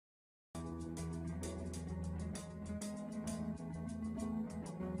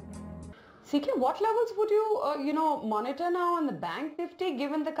CK, what levels would you, monitor now on the bank Nifty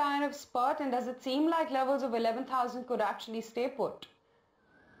given the kind of spurt, and does it seem like levels of 11,000 could actually stay put?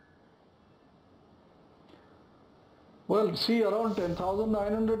 Well, see, around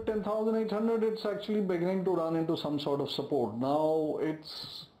 10,900, 10,800, it's actually beginning to run into some sort of support. Now,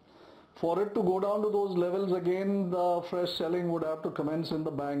 for it to go down to those levels again, the fresh selling would have to commence in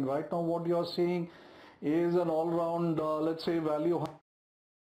the bank. Right now, what you're seeing is an all-round, let's say, value,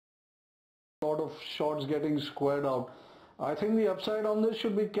 lot of shorts getting squared out. I think the upside on this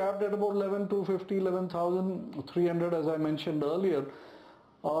should be capped at about 11,250, 11,300, as I mentioned earlier.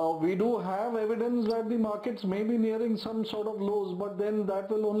 We do have evidence that the markets may be nearing some sort of lows, but then that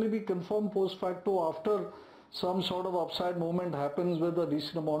will only be confirmed post facto after some sort of upside movement happens with a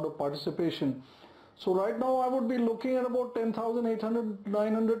decent amount of participation. So right now I would be looking at about 10,800,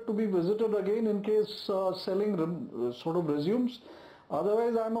 900 to be visited again in case selling sort of resumes.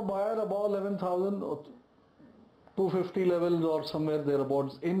 Otherwise I'm a buyer above 11,000 or 250 levels or somewhere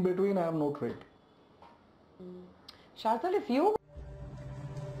thereabouts. In between I have no trade. Shardul, if you